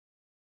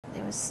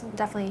was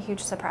definitely a huge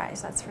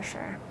surprise, that's for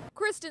sure.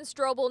 Kristen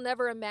Strobel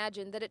never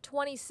imagined that at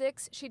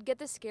 26, she'd get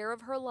the scare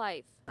of her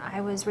life. I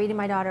was reading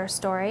my daughter a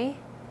story,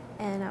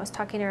 and I was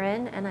tucking her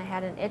in, and I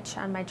had an itch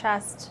on my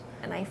chest,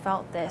 and I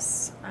felt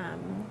this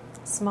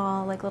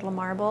small, like little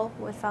marble,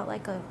 what felt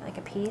like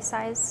a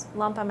pea-sized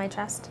lump on my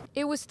chest.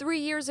 It was 3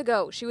 years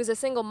ago. She was a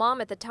single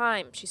mom at the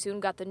time. She soon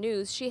got the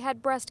news she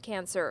had breast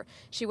cancer.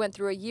 She went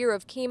through a year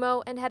of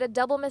chemo and had a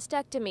double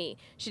mastectomy.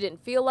 She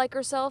didn't feel like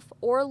herself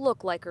or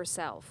look like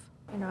herself.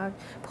 You know, I'd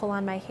pull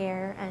on my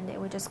hair and it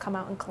would just come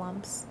out in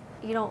clumps.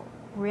 You don't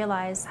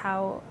realize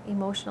how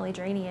emotionally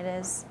draining it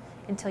is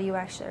until you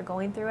actually are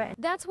going through it.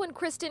 That's when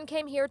Kristen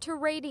came here to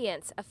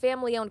Radiance, a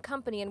family-owned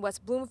company in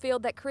West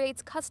Bloomfield that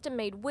creates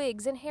custom-made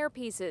wigs and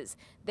hairpieces.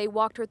 They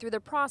walked her through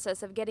the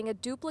process of getting a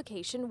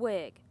duplication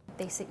wig.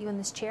 They sit you in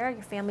this chair,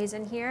 your family's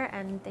in here,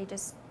 and they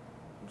just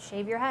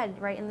shave your head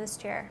right in this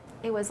chair.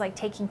 It was like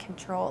taking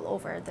control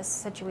over this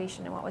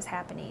situation and what was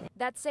happening.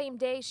 That same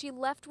day, she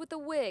left with a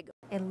wig.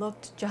 It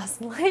looked just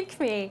like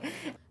me.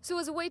 So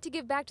as a way to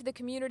give back to the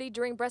community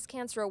during Breast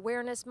Cancer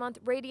Awareness Month,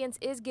 Radiance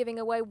is giving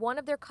away one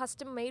of their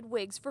custom-made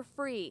wigs for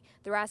free.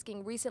 They're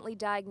asking recently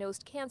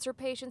diagnosed cancer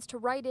patients to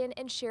write in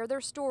and share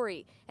their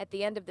story. At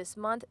the end of this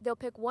month, they'll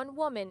pick one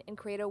woman and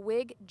create a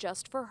wig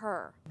just for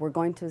her. We're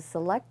going to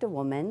select a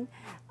woman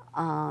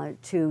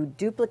to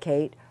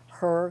duplicate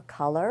her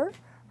color,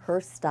 her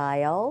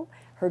style,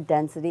 her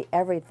density,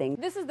 everything.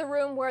 This is the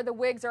room where the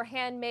wigs are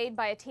handmade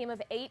by a team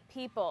of 8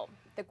 people.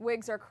 The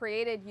wigs are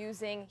created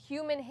using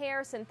human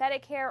hair,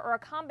 synthetic hair, or a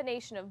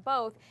combination of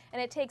both,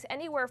 and it takes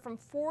anywhere from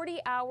 40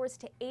 hours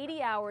to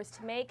 80 hours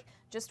to make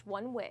just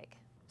one wig.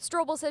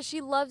 Strobel says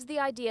she loves the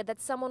idea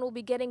that someone will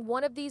be getting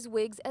one of these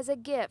wigs as a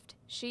gift.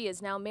 She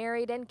is now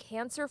married and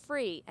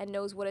cancer-free and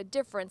knows what a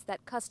difference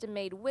that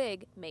custom-made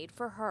wig made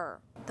for her.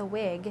 The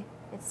wig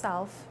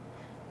itself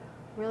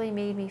really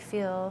made me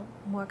feel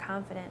more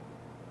confident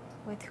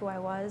with who I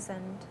was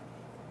and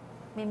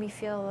made me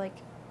feel like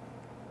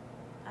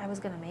I was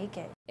going to make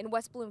it. In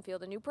West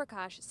Bloomfield, Anu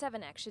Prakash,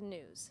 7 Action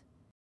News.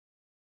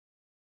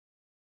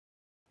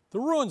 The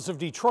ruins of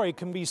Detroit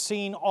can be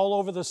seen all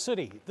over the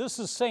city. This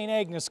is St.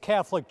 Agnes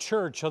Catholic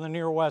Church on the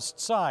near west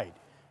side.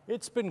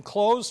 It's been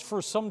closed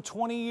for some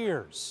 20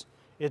 years.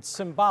 It's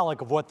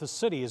symbolic of what the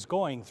city is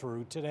going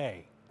through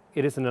today.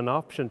 It isn't an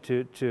option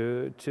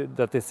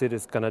that the city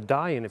is going to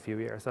die in a few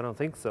years. I don't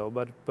think so.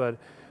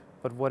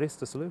 But what is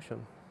the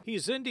solution?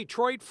 He's in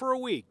Detroit for a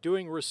week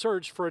doing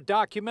research for a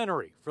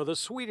documentary for the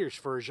Swedish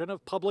version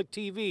of public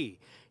TV.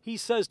 He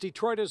says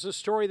Detroit is a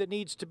story that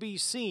needs to be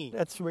seen.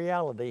 That's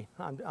reality,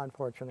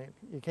 unfortunately.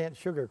 You can't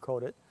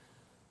sugarcoat it.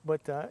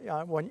 But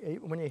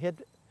when you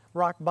hit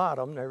rock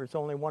bottom, there's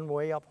only one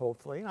way up,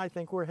 hopefully, and I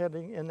think we're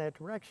heading in that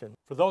direction.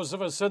 For those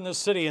of us in the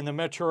city and the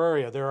metro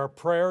area, there are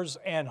prayers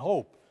and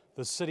hope.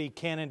 The city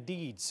can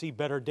indeed see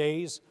better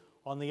days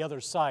on the other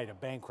side of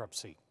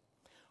bankruptcy.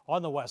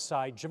 On the west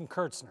side, Jim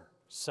Kurtzner,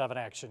 7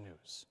 Action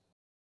News.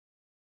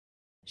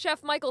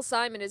 Chef Michael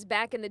Simon is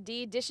back in the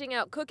D, dishing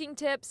out cooking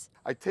tips.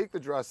 I take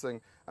the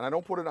dressing and I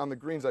don't put it on the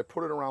greens, I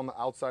put it around the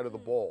outside of the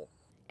bowl.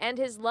 And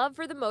his love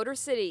for the Motor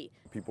City.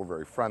 People are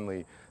very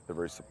friendly, they're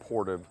very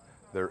supportive,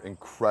 they're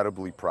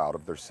incredibly proud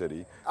of their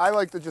city. I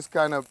like to just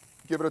kind of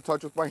give it a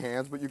touch with my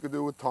hands, but you could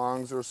do it with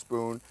tongs or a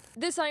spoon.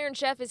 This Iron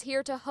Chef is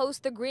here to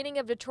host the Greening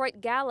of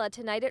Detroit Gala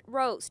tonight at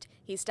Roast.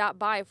 He stopped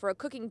by for a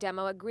cooking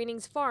demo at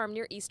Greening's farm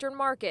near Eastern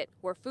Market,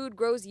 where food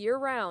grows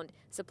year-round,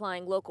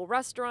 supplying local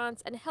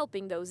restaurants and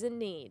helping those in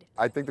need.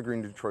 I think the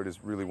Greening of Detroit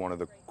is really one of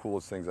the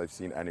coolest things I've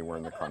seen anywhere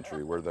in the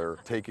country, where they're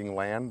taking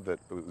land that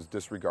was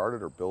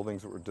disregarded or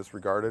buildings that were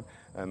disregarded,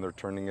 and they're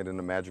turning it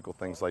into magical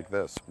things like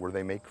this, where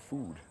they make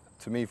food.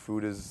 To me,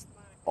 food is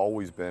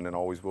always been and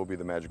always will be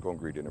the magical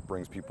ingredient. It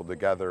brings people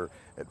together,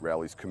 it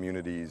rallies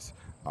communities,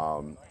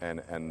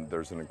 and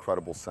there's an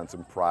incredible sense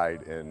of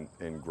pride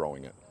in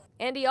growing it.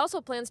 And he also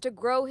plans to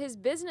grow his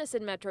business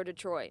in Metro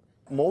Detroit.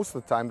 Most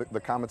of the time, the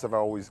comments I've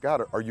always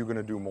got are you going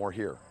to do more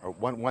here? Or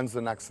when's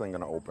the next thing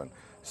going to open?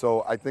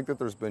 So I think that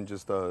there's been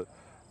just a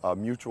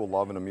mutual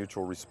love and a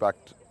mutual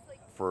respect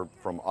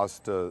from us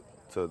to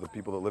the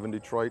people that live in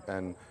Detroit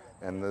and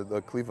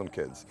the Cleveland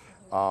kids.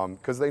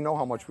 Because they know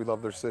how much we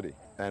love their city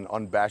and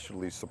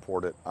unabashedly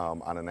support it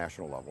on a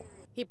national level.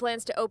 He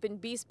plans to open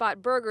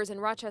B-Spot Burgers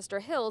in Rochester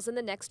Hills in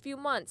the next few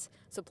months,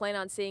 so plan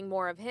on seeing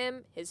more of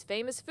him, his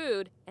famous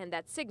food, and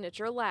that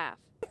signature laugh.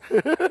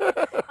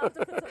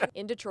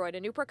 In Detroit,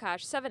 Anu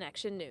Prakash, 7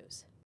 Action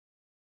News.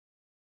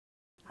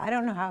 I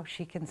don't know how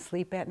she can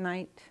sleep at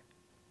night,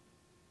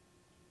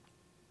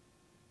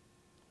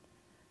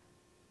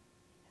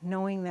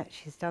 knowing that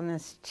she's done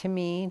this to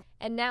me.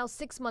 And now,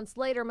 6 months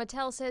later,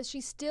 Mattel says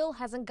she still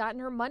hasn't gotten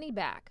her money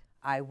back.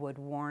 I would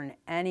warn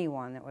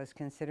anyone that was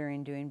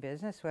considering doing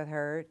business with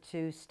her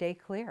to stay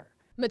clear.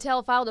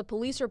 Mattel filed a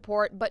police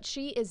report, but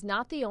she is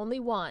not the only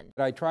one.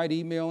 I tried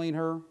emailing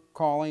her,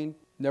 calling,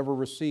 never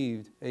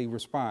received a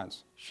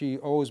response. She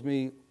owes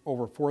me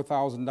over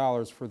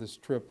 $4,000 for this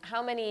trip.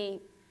 How many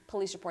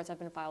police reports have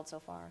been filed so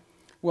far?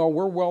 Well,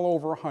 we're well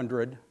over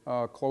 100,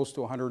 close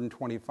to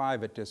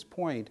 125 at this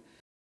point.